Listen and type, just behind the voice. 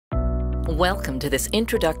Welcome to this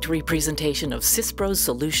introductory presentation of SYSPRO's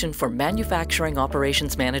solution for manufacturing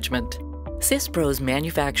operations management. SYSPRO's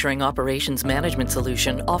manufacturing operations management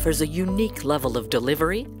solution offers a unique level of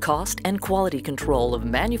delivery, cost, and quality control of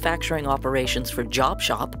manufacturing operations for job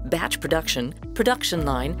shop, batch production, production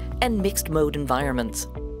line, and mixed mode environments.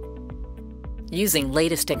 Using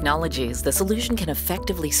latest technologies, the solution can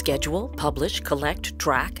effectively schedule, publish, collect,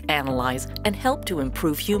 track, analyze, and help to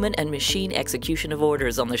improve human and machine execution of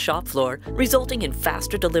orders on the shop floor, resulting in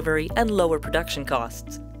faster delivery and lower production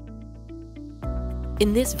costs.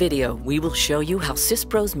 In this video, we will show you how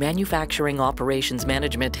SYSPRO's manufacturing operations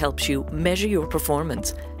management helps you measure your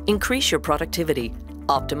performance, increase your productivity,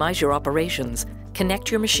 optimize your operations,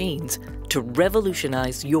 connect your machines to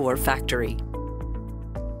revolutionize your factory.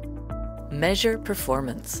 Measure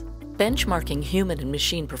performance. Benchmarking human and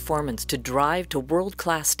machine performance to drive to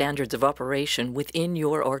world-class standards of operation within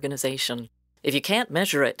your organization. If you can't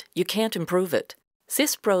measure it, you can't improve it.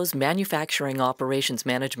 SYSPRO's manufacturing operations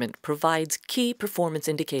management provides key performance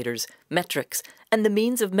indicators, metrics, and the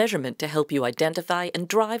means of measurement to help you identify and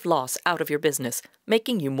drive loss out of your business,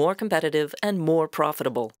 making you more competitive and more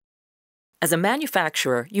profitable. As a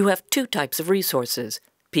manufacturer, you have two types of resources: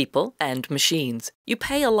 people and machines. You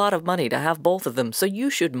pay a lot of money to have both of them, so you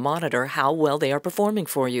should monitor how well they are performing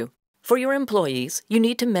for you. For your employees, you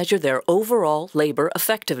need to measure their overall labor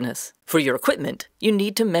effectiveness. For your equipment, you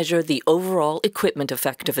need to measure the overall equipment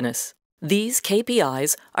effectiveness. These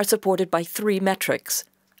KPIs are supported by three metrics: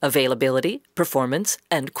 availability, performance,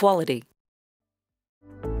 and quality.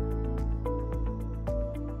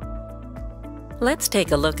 Let's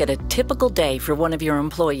take a look at a typical day for one of your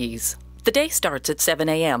employees. The day starts at 7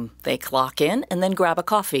 a.m. They clock in and then grab a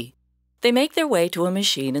coffee. They make their way to a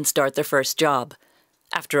machine and start their first job.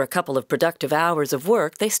 After a couple of productive hours of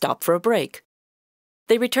work, they stop for a break.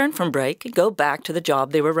 They return from break and go back to the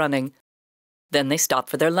job they were running. Then they stop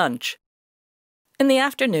for their lunch. In the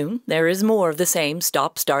afternoon, there is more of the same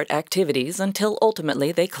stop-start activities until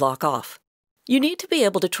ultimately they clock off. You need to be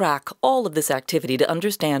able to track all of this activity to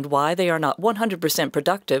understand why they are not 100%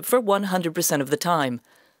 productive for 100% of the time.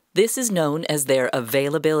 This is known as their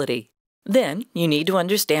availability. Then, you need to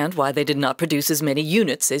understand why they did not produce as many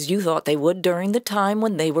units as you thought they would during the time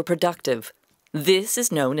when they were productive. This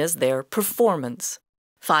is known as their performance.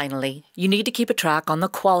 Finally, you need to keep a track on the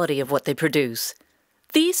quality of what they produce.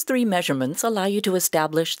 These three measurements allow you to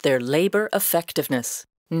establish their labor effectiveness.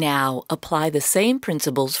 Now, apply the same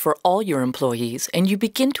principles for all your employees, and you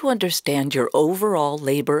begin to understand your overall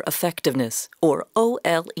labor effectiveness, or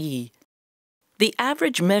OLE. The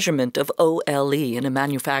average measurement of OLE in a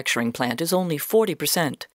manufacturing plant is only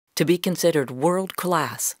 40%. To be considered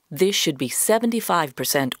world-class, this should be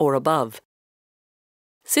 75% or above.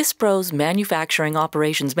 SYSPRO's manufacturing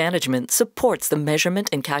operations management supports the measurement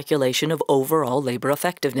and calculation of overall labor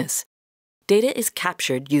effectiveness. Data is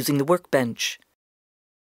captured using the workbench.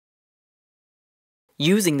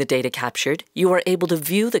 Using the data captured, you are able to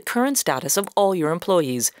view the current status of all your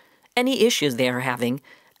employees, any issues they are having,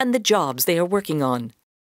 and the jobs they are working on.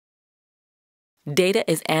 Data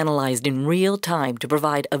is analyzed in real time to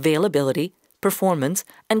provide availability, performance,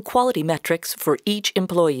 and quality metrics for each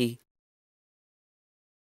employee.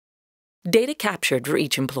 Data captured for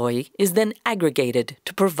each employee is then aggregated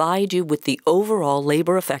to provide you with the overall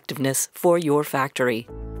labor effectiveness for your factory.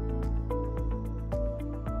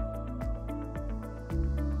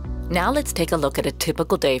 Now let's take a look at a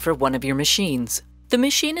typical day for one of your machines. The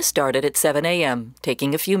machine is started at 7 a.m.,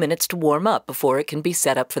 taking a few minutes to warm up before it can be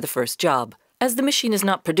set up for the first job. As the machine is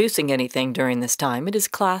not producing anything during this time, it is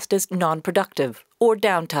classed as non-productive, or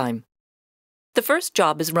downtime. The first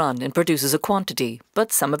job is run and produces a quantity,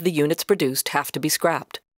 but some of the units produced have to be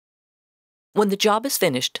scrapped. When the job is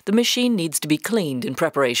finished, the machine needs to be cleaned in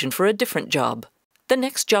preparation for a different job. The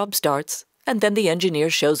next job starts, and then the engineer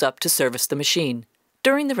shows up to service the machine.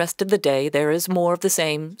 During the rest of the day, there is more of the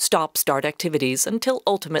same stop-start activities until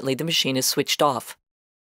ultimately the machine is switched off.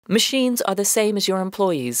 Machines are the same as your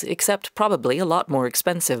employees, except probably a lot more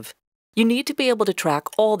expensive. You need to be able to track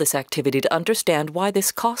all this activity to understand why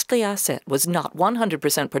this costly asset was not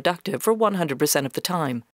 100% productive for 100% of the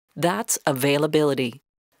time. That's availability.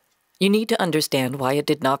 You need to understand why it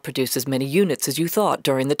did not produce as many units as you thought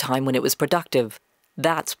during the time when it was productive.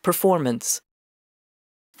 That's performance.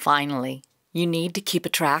 Finally, you need to keep a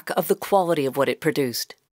track of the quality of what it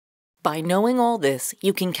produced. By knowing all this,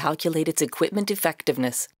 you can calculate its equipment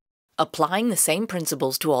effectiveness. Applying the same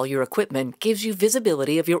principles to all your equipment gives you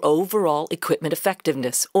visibility of your overall equipment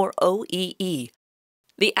effectiveness, or OEE.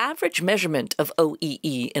 The average measurement of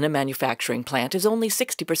OEE in a manufacturing plant is only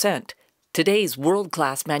 60%. Today's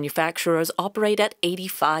world-class manufacturers operate at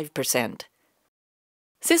 85%.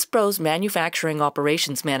 SYSPRO's Manufacturing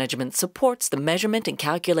Operations Management supports the measurement and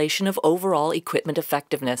calculation of overall equipment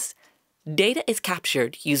effectiveness. Data is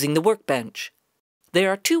captured using the workbench. There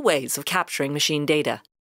are two ways of capturing machine data.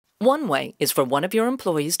 One way is for one of your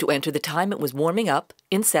employees to enter the time it was warming up,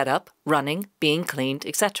 in setup, running, being cleaned,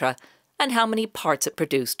 etc., and how many parts it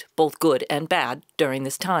produced, both good and bad, during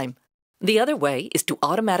this time. The other way is to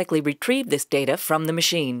automatically retrieve this data from the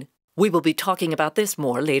machine. We will be talking about this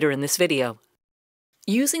more later in this video.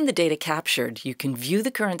 Using the data captured, you can view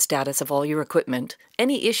the current status of all your equipment,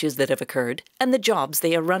 any issues that have occurred, and the jobs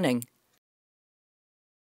they are running.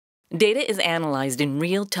 Data is analyzed in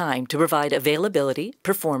real time to provide availability,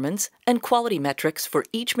 performance, and quality metrics for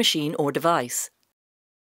each machine or device.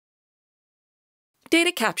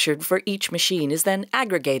 Data captured for each machine is then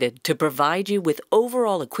aggregated to provide you with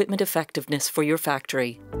overall equipment effectiveness for your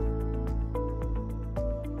factory.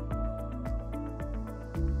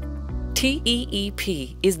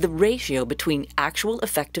 TEEP is the ratio between actual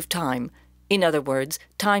effective time, in other words,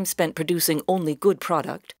 time spent producing only good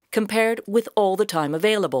product, compared with all the time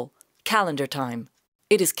available, calendar time.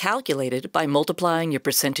 It is calculated by multiplying your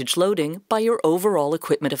percentage loading by your overall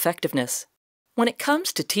equipment effectiveness. When it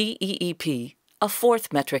comes to TEEP, a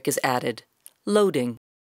fourth metric is added, loading.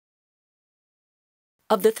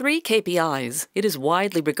 Of the three KPIs, it is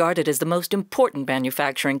widely regarded as the most important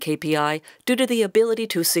manufacturing KPI due to the ability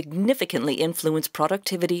to significantly influence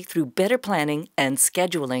productivity through better planning and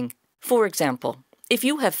scheduling. For example, if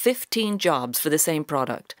you have 15 jobs for the same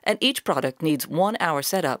product, and each product needs 1 hour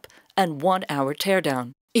setup and 1 hour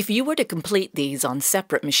teardown, if you were to complete these on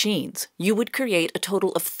separate machines, you would create a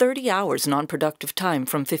total of 30 hours non-productive time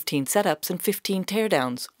from 15 setups and 15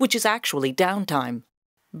 teardowns, which is actually downtime.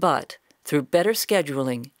 But through better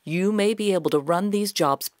scheduling, you may be able to run these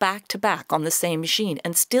jobs back-to-back on the same machine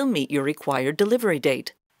and still meet your required delivery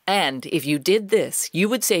date. And if you did this, you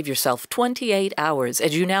would save yourself 28 hours,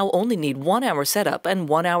 as you now only need 1 hour setup and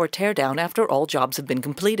 1 hour teardown after all jobs have been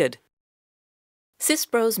completed.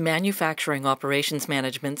 SYSPRO's Manufacturing Operations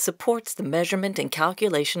Management supports the measurement and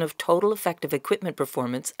calculation of total effective equipment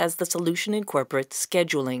performance as the solution incorporates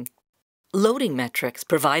scheduling. Loading metrics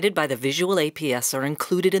provided by the visual APS are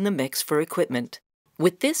included in the mix for equipment.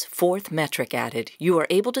 With this fourth metric added, you are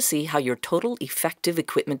able to see how your total effective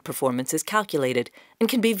equipment performance is calculated and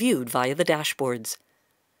can be viewed via the dashboards.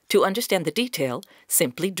 To understand the detail,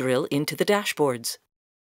 simply drill into the dashboards.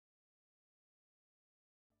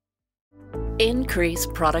 Increase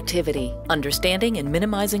productivity, understanding and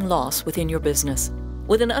minimizing loss within your business.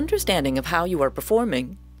 With an understanding of how you are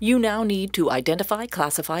performing, you now need to identify,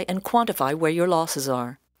 classify, and quantify where your losses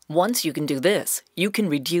are. Once you can do this, you can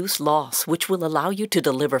reduce loss, which will allow you to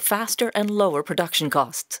deliver faster and lower production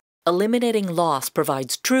costs. Eliminating loss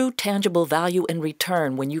provides true tangible value and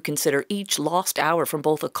return when you consider each lost hour from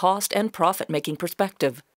both a cost and profit-making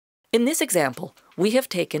perspective. In this example, we have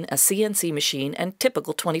taken a CNC machine and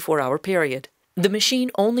typical 24-hour period. The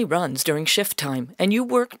machine only runs during shift time, and you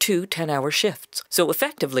work 2 10-hour shifts, so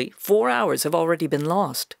effectively 4 hours have already been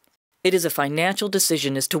lost. It is a financial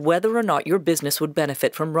decision as to whether or not your business would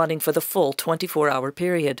benefit from running for the full 24-hour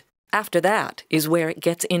period. After that is where it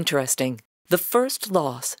gets interesting. The first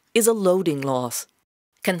loss is a loading loss.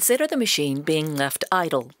 Consider the machine being left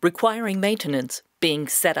idle, requiring maintenance, being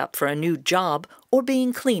set up for a new job, or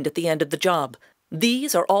being cleaned at the end of the job.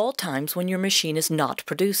 These are all times when your machine is not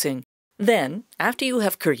producing. Then, after you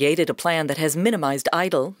have created a plan that has minimized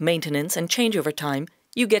idle, maintenance, and changeover time,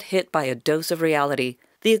 you get hit by a dose of reality.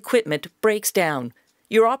 The equipment breaks down.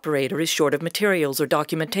 Your operator is short of materials or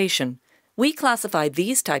documentation. We classify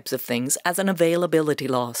these types of things as an availability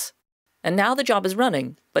loss. And now the job is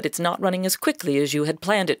running, but it's not running as quickly as you had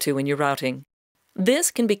planned it to in your routing.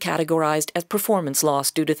 This can be categorized as performance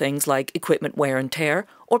loss due to things like equipment wear and tear,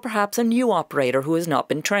 or perhaps a new operator who has not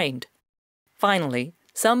been trained. Finally,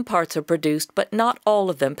 some parts are produced, but not all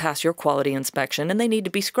of them pass your quality inspection and they need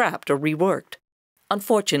to be scrapped or reworked.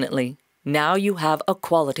 Unfortunately, now you have a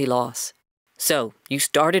quality loss. So, you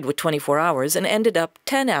started with 24 hours and ended up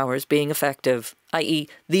 10 hours being effective, i.e.,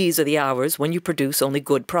 these are the hours when you produce only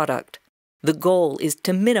good product. The goal is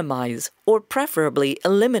to minimize, or preferably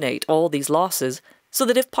eliminate all these losses, so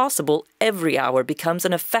that if possible, every hour becomes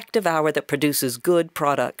an effective hour that produces good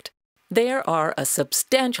product. There are a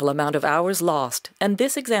substantial amount of hours lost, and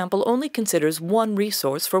this example only considers one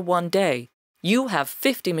resource for one day. You have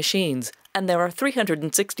 50 machines, and there are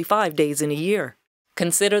 365 days in a year.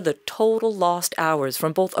 Consider the total lost hours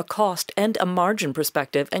from both a cost and a margin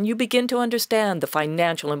perspective, and you begin to understand the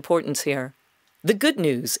financial importance here. The good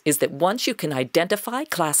news is that once you can identify,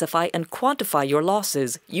 classify, and quantify your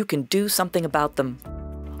losses, you can do something about them.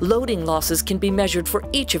 Loading losses can be measured for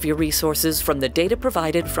each of your resources from the data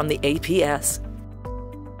provided from the APS.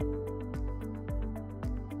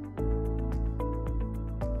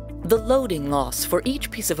 The loading loss for each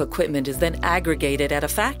piece of equipment is then aggregated at a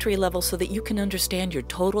factory level so that you can understand your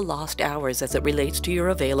total lost hours as it relates to your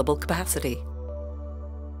available capacity.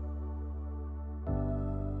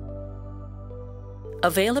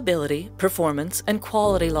 Availability, performance, and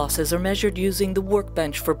quality losses are measured using the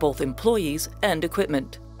workbench for both employees and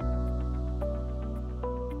equipment.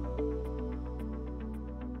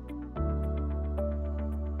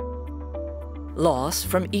 Loss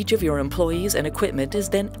from each of your employees and equipment is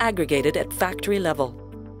then aggregated at factory level.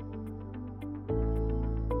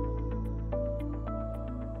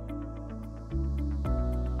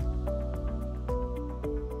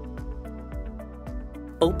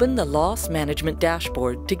 Open the Loss Management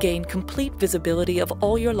dashboard to gain complete visibility of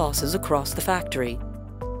all your losses across the factory.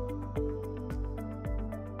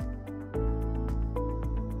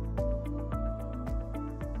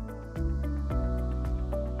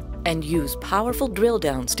 And use powerful drill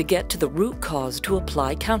downs to get to the root cause to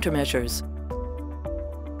apply countermeasures.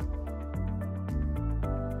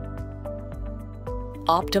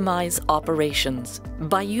 Optimize operations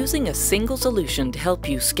by using a single solution to help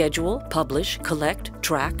you schedule, publish, collect,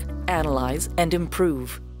 track, analyze, and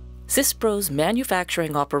improve. SYSPRO's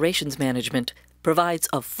Manufacturing Operations Management provides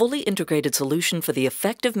a fully integrated solution for the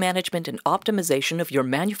effective management and optimization of your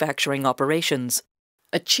manufacturing operations.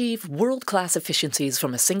 Achieve world-class efficiencies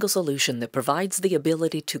from a single solution that provides the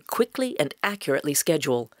ability to quickly and accurately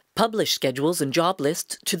schedule, publish schedules and job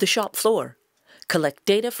lists to the shop floor, collect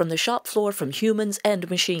data from the shop floor from humans and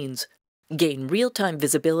machines, gain real-time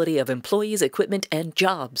visibility of employees, equipment, and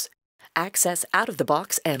jobs, access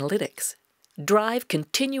out-of-the-box analytics, drive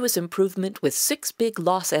continuous improvement with 6 Big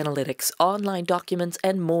Loss Analytics, online documents,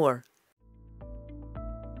 and more.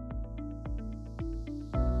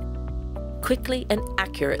 Quickly and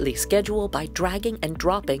accurately schedule by dragging and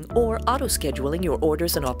dropping or auto-scheduling your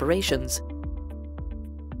orders and operations.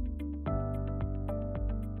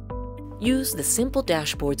 Use the simple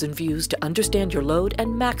dashboards and views to understand your load and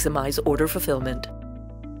maximize order fulfillment.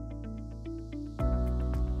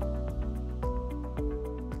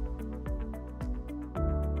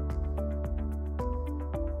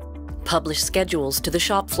 Publish schedules to the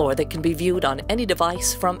shop floor that can be viewed on any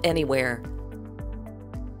device from anywhere.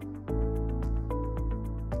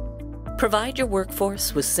 Provide your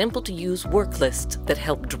workforce with simple-to-use work lists that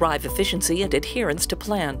help drive efficiency and adherence to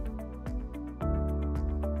plan.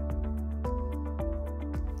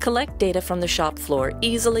 Collect data from the shop floor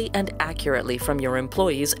easily and accurately from your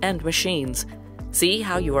employees and machines. See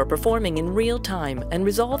how you are performing in real time and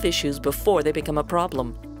resolve issues before they become a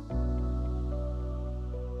problem.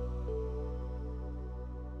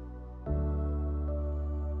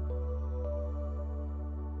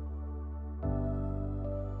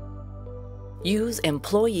 Use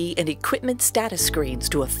employee and equipment status screens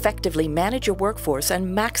to effectively manage your workforce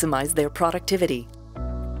and maximize their productivity.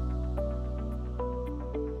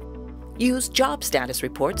 Use job status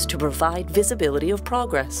reports to provide visibility of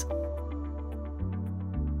progress.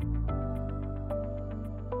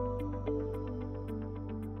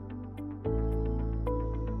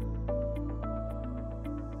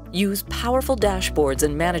 Use powerful dashboards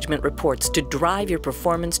and management reports to drive your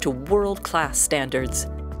performance to world-class standards.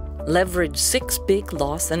 Leverage 6 Big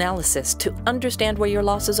Loss Analysis to understand where your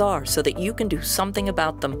losses are so that you can do something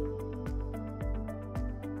about them.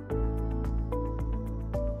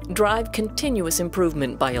 Drive continuous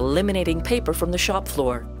improvement by eliminating paper from the shop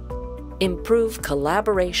floor. Improve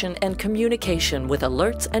collaboration and communication with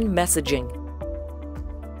alerts and messaging.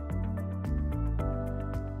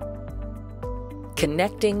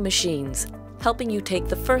 Connecting machines, helping you take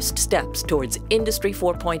the first steps towards Industry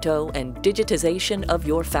 4.0 and digitization of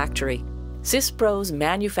your factory. SYSPRO's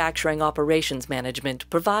Manufacturing Operations Management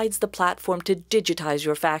provides the platform to digitize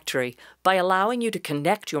your factory by allowing you to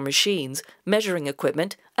connect your machines, measuring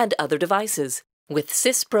equipment, and other devices. With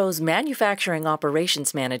SYSPRO's Manufacturing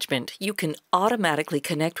Operations Management, you can automatically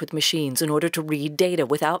connect with machines in order to read data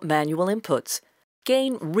without manual inputs.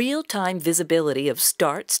 Gain real-time visibility of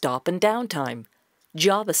start, stop, and downtime,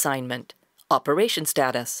 job assignment, operation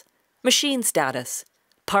status, machine status,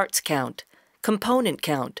 parts count, component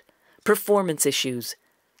count, performance issues,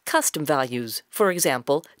 custom values, for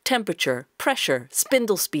example, temperature, pressure,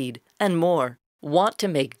 spindle speed, and more. Want to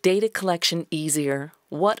make data collection easier?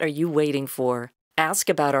 What are you waiting for? Ask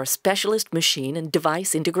about our specialist machine and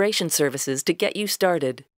device integration services to get you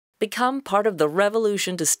started. Become part of the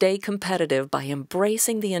revolution to stay competitive by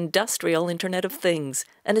embracing the industrial Internet of Things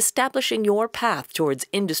and establishing your path towards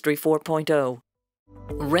Industry 4.0.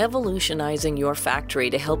 Revolutionizing your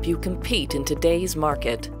factory to help you compete in today's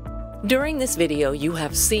market. During this video, you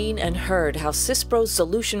have seen and heard how SYSPRO's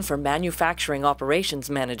solution for manufacturing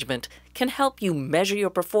operations management can help you measure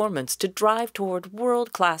your performance to drive toward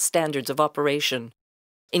world-class standards of operation.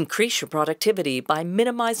 Increase your productivity by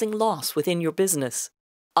minimizing loss within your business.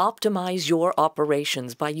 Optimize your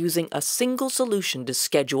operations by using a single solution to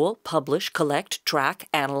schedule, publish, collect, track,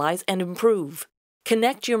 analyze, and improve.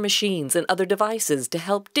 Connect your machines and other devices to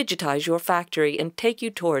help digitize your factory and take you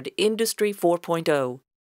toward Industry 4.0.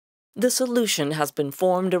 The solution has been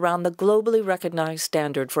formed around the globally recognized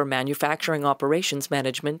standard for manufacturing operations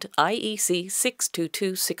management, IEC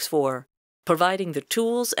 62264. Providing the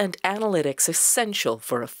tools and analytics essential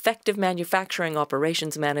for effective manufacturing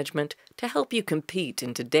operations management to help you compete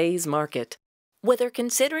in today's market. Whether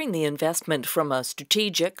considering the investment from a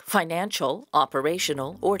strategic, financial,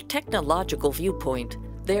 operational, or technological viewpoint,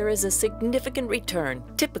 there is a significant return,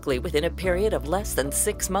 typically within a period of less than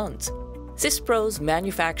 6 months. SYSPRO's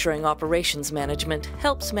manufacturing operations management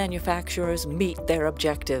helps manufacturers meet their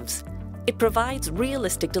objectives. It provides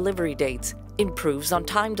realistic delivery dates, improves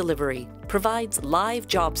on-time delivery, provides live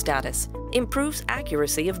job status, improves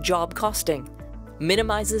accuracy of job costing,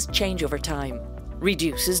 minimizes changeover time,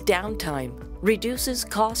 reduces downtime, reduces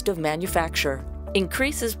cost of manufacture,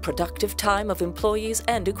 increases productive time of employees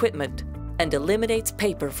and equipment, and eliminates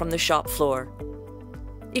paper from the shop floor.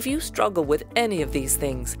 If you struggle with any of these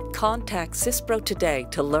things, contact SYSPRO today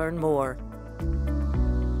to learn more.